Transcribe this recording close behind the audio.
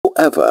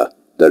However,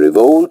 the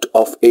revolt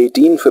of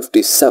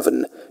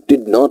 1857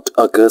 did not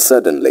occur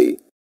suddenly.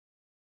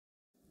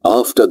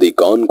 After the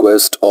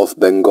conquest of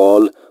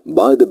Bengal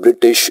by the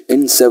British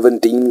in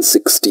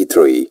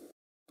 1763,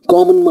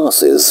 common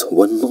masses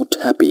were not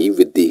happy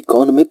with the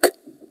economic,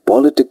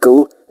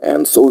 political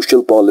and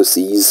social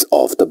policies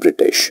of the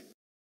British.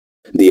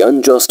 The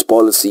unjust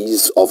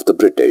policies of the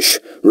British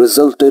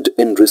resulted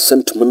in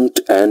resentment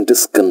and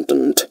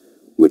discontent,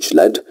 which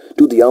led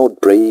to the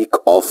outbreak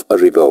of a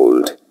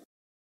revolt.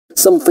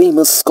 Some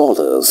famous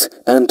scholars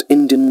and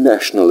Indian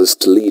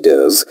nationalist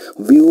leaders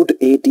viewed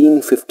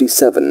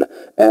 1857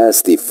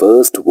 as the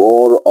first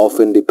war of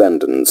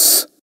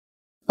independence.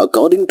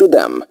 According to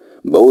them,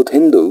 both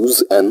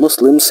Hindus and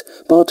Muslims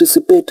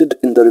participated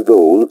in the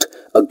revolt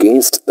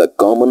against the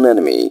common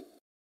enemy.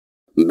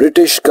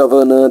 British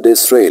Governor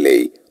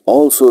Disraeli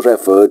also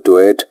referred to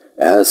it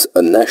as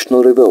a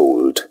national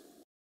revolt.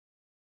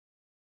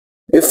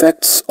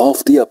 Effects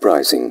of the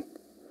uprising.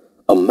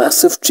 A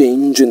massive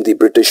change in the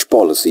British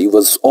policy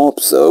was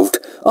observed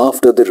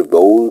after the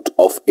revolt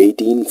of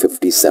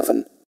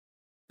 1857.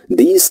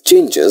 These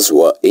changes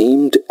were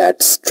aimed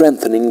at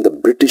strengthening the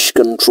British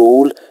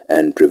control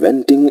and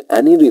preventing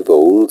any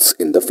revolts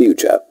in the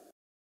future.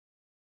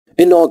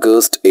 In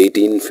August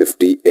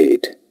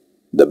 1858,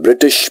 the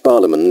British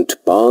Parliament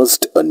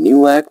passed a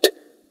new act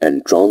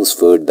and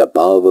transferred the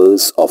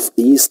powers of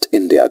East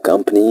India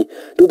Company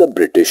to the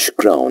British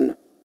Crown.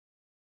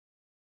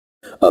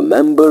 A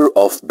member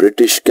of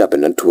British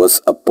Cabinet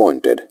was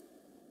appointed.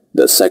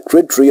 The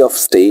Secretary of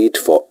State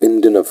for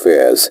Indian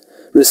Affairs,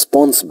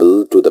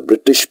 responsible to the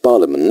British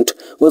Parliament,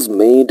 was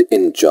made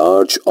in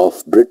charge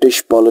of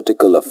British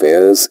political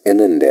affairs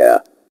in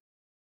India.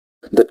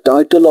 The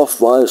title of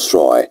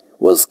Viceroy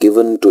was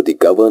given to the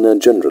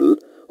Governor-General,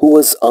 who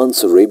was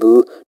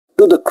answerable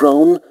to the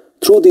Crown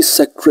through the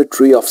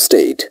Secretary of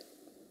State.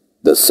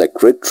 The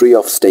Secretary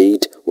of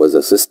State was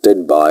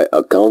assisted by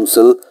a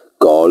council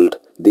called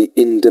the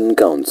Indian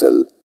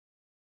Council.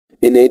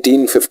 In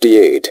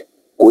 1858,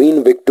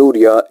 Queen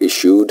Victoria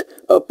issued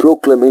a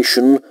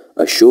proclamation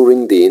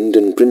assuring the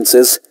Indian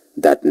princes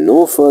that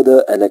no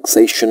further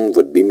annexation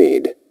would be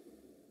made.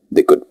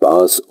 They could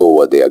pass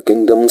over their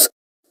kingdoms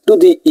to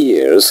the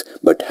heirs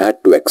but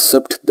had to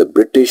accept the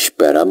British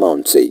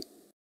paramountcy.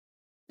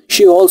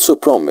 She also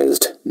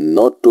promised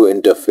not to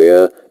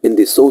interfere in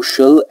the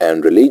social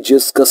and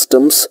religious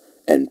customs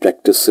and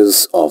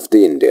practices of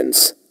the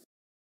Indians.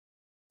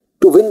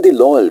 To win the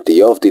loyalty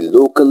of the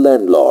local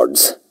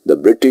landlords, the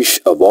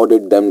British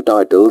awarded them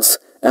titles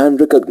and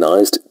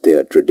recognized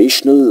their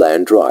traditional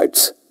land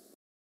rights.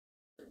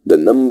 The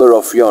number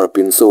of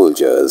European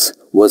soldiers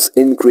was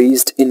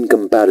increased in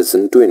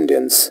comparison to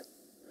Indians.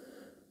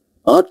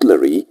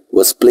 Artillery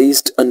was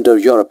placed under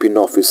European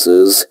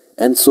officers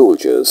and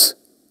soldiers.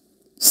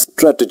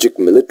 Strategic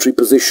military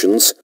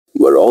positions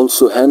were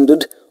also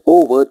handed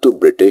over to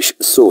British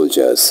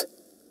soldiers.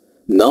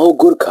 Now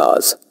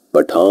Gurkhas,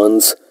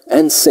 Pathans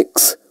and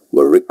Sikhs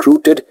were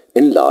recruited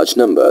in large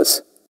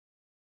numbers.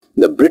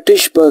 The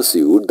British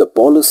pursued the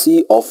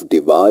policy of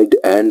divide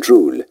and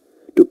rule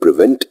to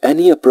prevent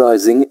any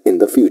uprising in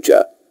the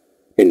future.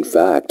 In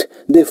fact,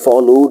 they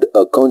followed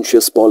a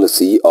conscious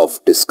policy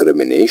of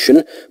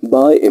discrimination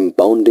by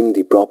impounding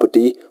the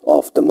property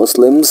of the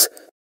Muslims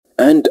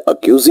and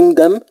accusing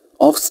them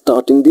of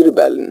starting the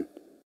rebellion.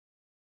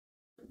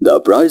 The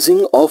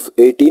uprising of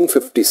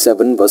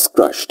 1857 was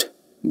crushed,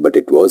 but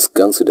it was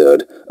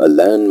considered a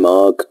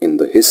landmark in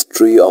the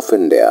history of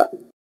India.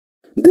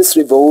 This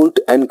revolt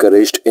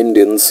encouraged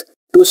Indians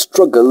to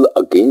struggle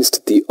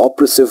against the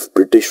oppressive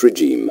British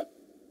regime.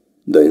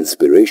 The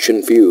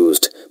inspiration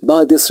fused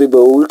by this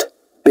revolt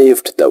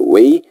paved the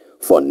way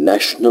for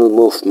national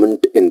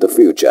movement in the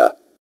future.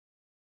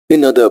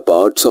 In other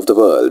parts of the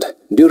world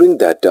during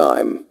that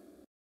time,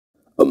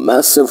 a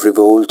massive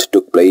revolt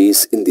took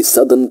place in the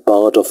southern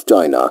part of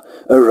China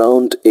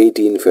around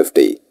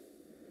 1850.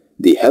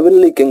 The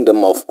Heavenly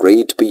Kingdom of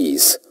Great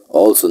Peace,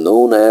 also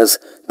known as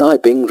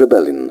Taiping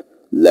Rebellion,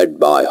 led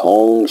by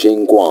Hong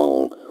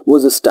Jingguang,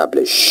 was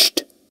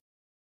established.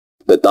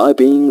 The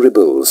Taiping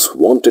rebels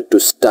wanted to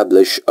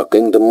establish a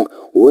kingdom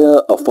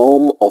where a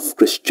form of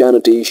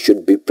Christianity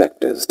should be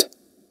practiced,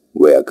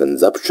 where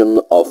consumption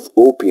of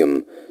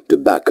opium,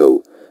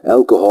 tobacco,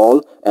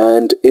 alcohol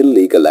and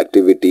illegal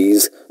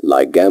activities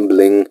like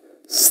gambling,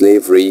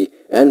 slavery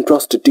and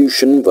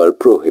prostitution were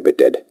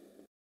prohibited.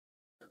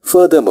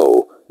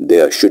 Furthermore,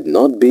 there should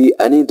not be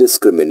any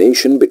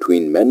discrimination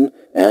between men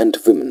and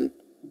women.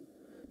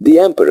 The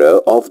emperor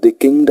of the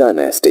Qing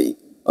dynasty,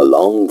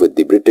 along with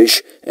the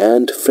British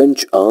and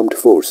French armed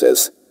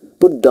forces,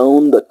 put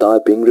down the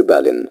Taiping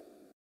Rebellion.